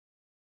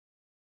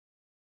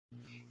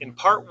In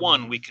part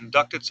 1, we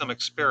conducted some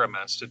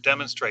experiments to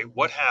demonstrate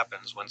what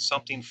happens when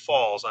something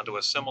falls onto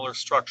a similar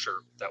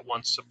structure that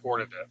once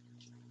supported it.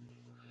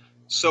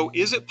 So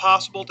is it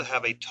possible to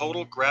have a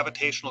total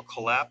gravitational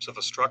collapse of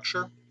a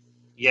structure?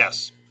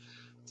 Yes.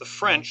 The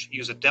French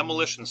use a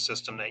demolition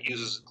system that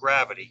uses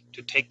gravity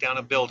to take down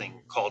a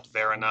building called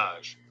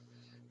vernage.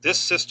 This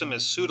system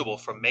is suitable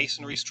for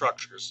masonry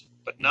structures,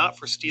 but not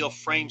for steel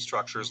frame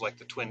structures like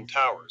the Twin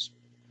Towers.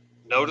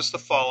 Notice the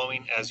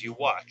following as you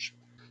watch.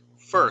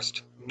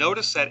 First,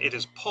 notice that it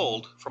is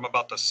pulled from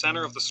about the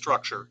center of the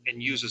structure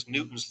and uses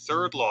Newton's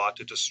third law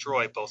to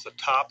destroy both the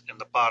top and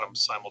the bottom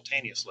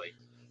simultaneously.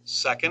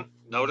 Second,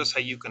 notice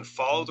how you can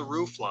follow the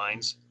roof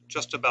lines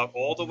just about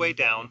all the way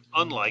down,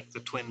 unlike the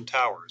Twin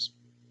Towers.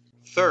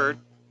 Third,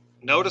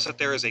 notice that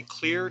there is a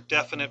clear,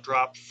 definite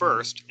drop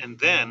first and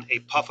then a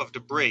puff of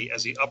debris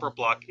as the upper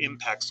block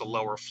impacts the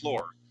lower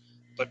floor,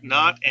 but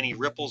not any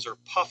ripples or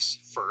puffs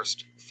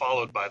first,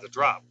 followed by the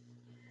drop.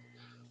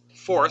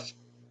 Fourth,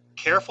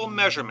 careful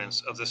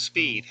measurements of the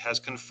speed has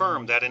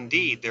confirmed that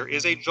indeed there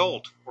is a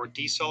jolt or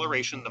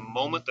deceleration the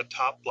moment the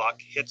top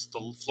block hits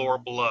the floor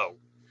below.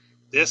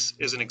 This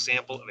is an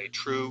example of a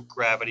true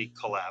gravity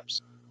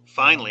collapse.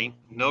 Finally,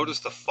 notice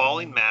the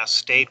falling mass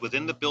stayed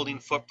within the building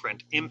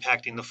footprint,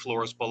 impacting the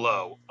floors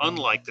below,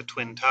 unlike the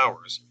Twin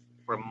Towers,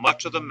 where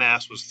much of the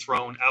mass was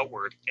thrown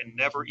outward and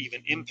never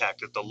even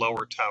impacted the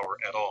lower tower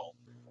at all.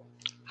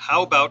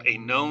 How about a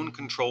known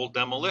controlled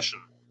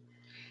demolition?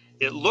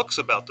 It looks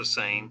about the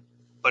same,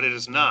 but it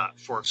is not,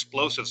 for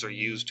explosives are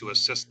used to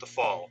assist the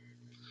fall.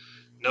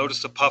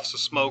 Notice the puffs of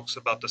smoke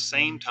about the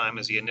same time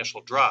as the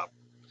initial drop.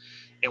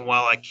 And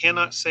while I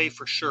cannot say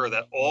for sure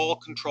that all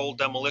controlled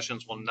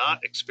demolitions will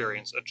not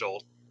experience a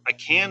jolt, I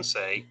can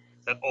say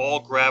that all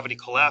gravity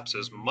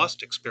collapses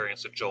must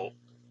experience a jolt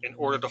in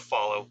order to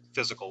follow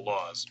physical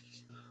laws.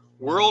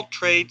 World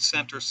Trade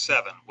Center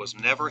 7 was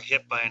never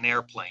hit by an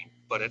airplane,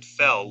 but it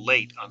fell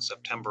late on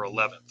September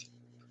 11th.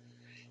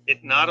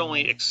 It not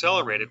only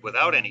accelerated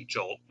without any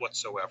jolt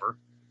whatsoever,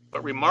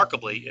 but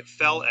remarkably it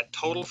fell at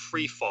total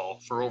free fall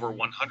for over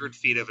 100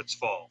 feet of its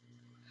fall.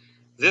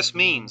 This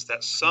means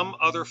that some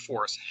other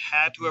force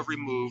had to have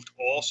removed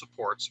all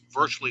supports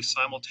virtually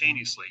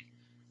simultaneously,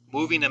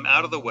 moving them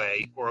out of the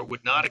way, or it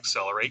would not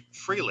accelerate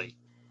freely.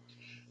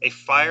 A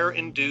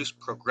fire-induced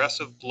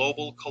progressive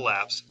global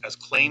collapse, as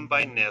claimed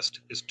by NIST,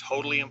 is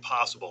totally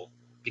impossible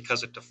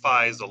because it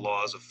defies the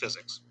laws of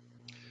physics.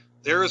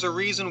 There is a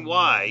reason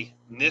why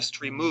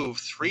NIST removed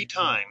 3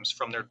 times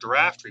from their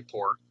draft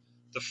report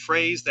the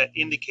phrase that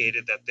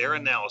indicated that their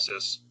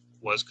analysis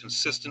was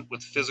consistent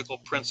with physical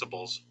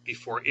principles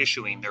before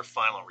issuing their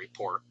final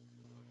report.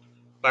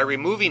 By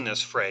removing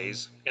this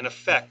phrase, in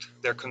effect,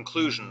 their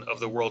conclusion of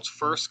the world's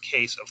first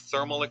case of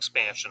thermal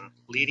expansion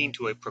leading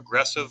to a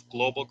progressive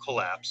global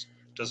collapse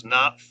does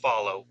not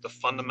follow the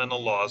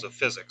fundamental laws of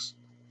physics,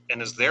 and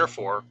is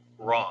therefore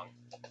wrong.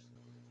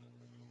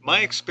 My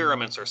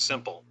experiments are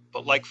simple,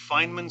 but like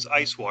Feynman's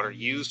ice water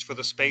used for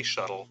the space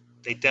shuttle,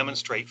 they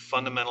demonstrate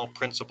fundamental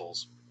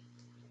principles.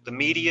 The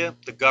media,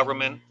 the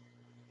government,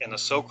 and the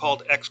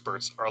so-called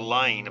experts are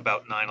lying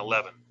about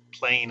 9/11,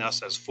 playing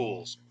us as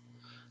fools.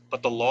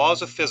 But the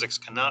laws of physics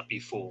cannot be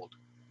fooled,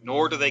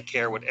 nor do they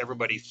care what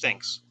everybody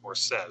thinks or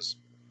says.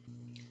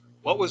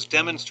 What was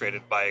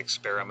demonstrated by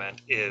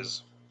experiment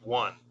is,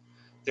 1.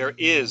 There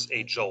is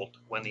a jolt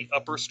when the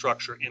upper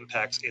structure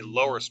impacts a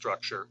lower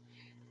structure,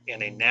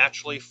 and a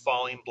naturally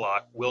falling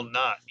block will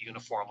not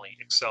uniformly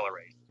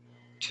accelerate.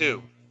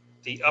 2.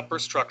 The upper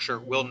structure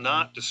will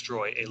not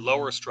destroy a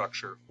lower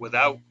structure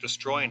without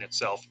destroying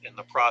itself in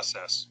the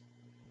process.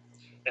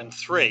 And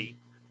 3,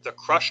 the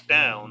crush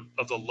down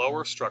of the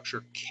lower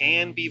structure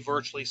can be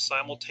virtually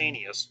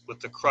simultaneous with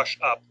the crush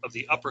up of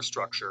the upper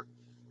structure,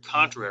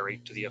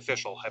 contrary to the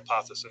official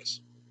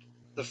hypothesis.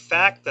 The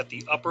fact that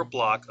the upper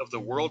block of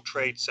the World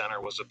Trade Center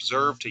was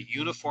observed to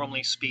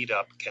uniformly speed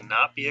up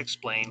cannot be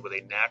explained with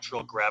a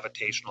natural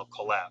gravitational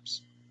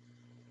collapse.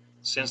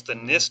 Since the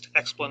NIST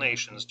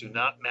explanations do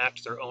not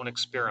match their own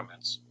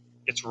experiments,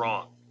 it's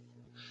wrong.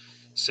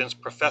 Since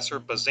Professor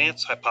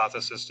Bazant's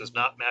hypothesis does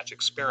not match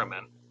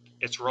experiment,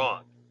 it's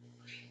wrong.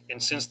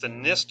 And since the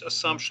NIST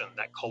assumption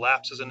that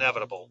collapse is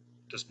inevitable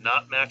does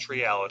not match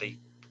reality,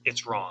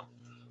 it's wrong.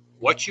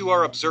 What you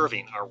are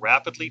observing are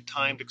rapidly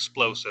timed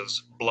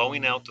explosives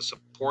blowing out the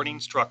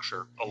supporting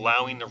structure,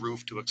 allowing the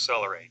roof to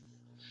accelerate.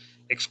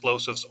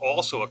 Explosives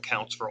also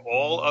accounts for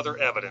all other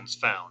evidence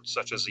found,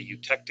 such as the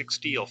eutectic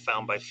steel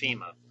found by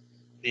FEMA,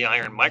 the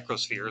iron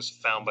microspheres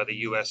found by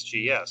the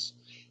USGS,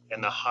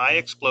 and the high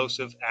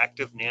explosive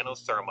active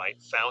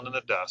nanothermite found in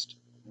the dust,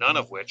 none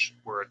of which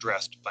were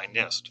addressed by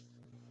NIST.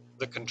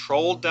 The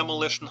controlled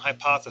demolition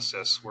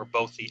hypothesis, where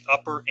both the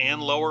upper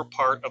and lower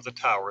part of the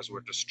towers were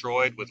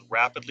destroyed with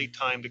rapidly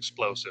timed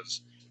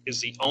explosives,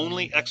 is the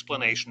only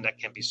explanation that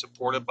can be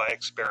supported by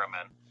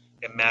experiment.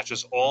 It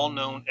matches all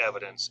known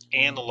evidence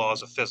and the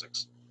laws of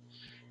physics.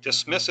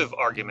 Dismissive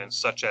arguments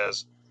such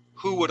as,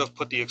 who would have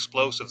put the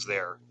explosives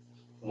there?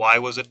 Why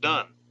was it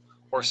done?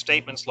 Or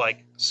statements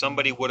like,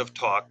 somebody would have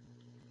talked,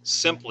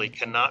 simply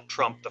cannot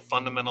trump the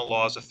fundamental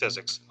laws of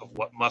physics of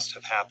what must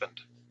have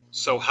happened.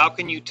 So how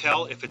can you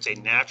tell if it's a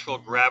natural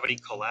gravity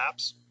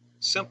collapse?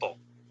 Simple,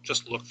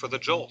 just look for the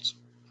jolts.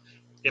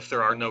 If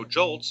there are no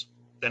jolts,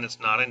 then it's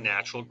not a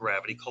natural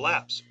gravity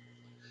collapse.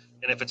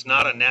 And if it's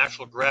not a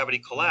natural gravity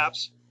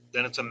collapse,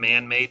 then it's a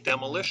man-made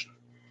demolition.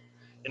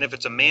 And if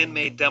it's a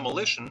man-made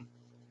demolition,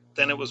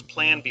 then it was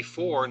planned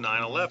before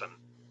 9/11.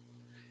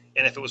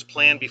 And if it was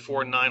planned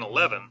before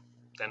 9/11,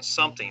 then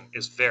something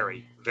is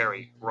very,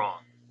 very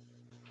wrong.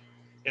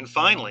 And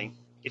finally,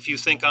 if you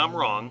think I'm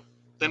wrong,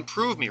 then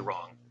prove me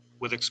wrong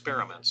with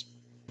experiments.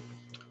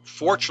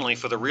 Fortunately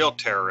for the real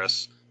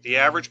terrorists, the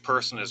average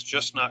person is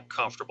just not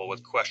comfortable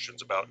with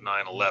questions about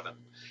 9/11,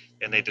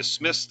 and they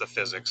dismiss the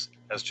physics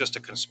as just a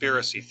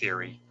conspiracy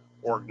theory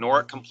or ignore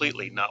it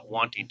completely, not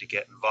wanting to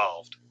get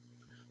involved.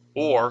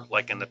 Or,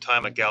 like in the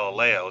time of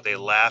Galileo, they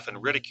laugh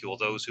and ridicule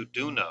those who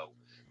do know,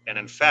 and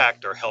in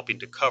fact are helping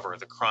to cover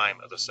the crime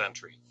of the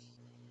century.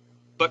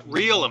 But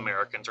real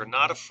Americans are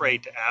not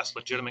afraid to ask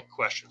legitimate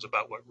questions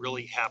about what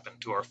really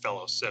happened to our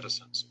fellow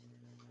citizens.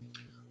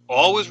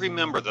 Always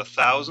remember the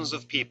thousands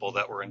of people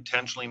that were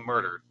intentionally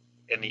murdered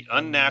and the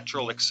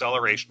unnatural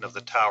acceleration of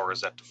the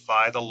towers that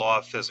defy the law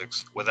of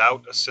physics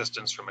without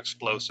assistance from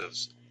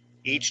explosives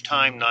each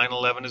time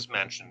 9/11 is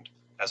mentioned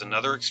as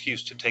another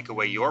excuse to take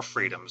away your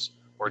freedoms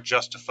or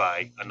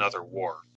justify another war.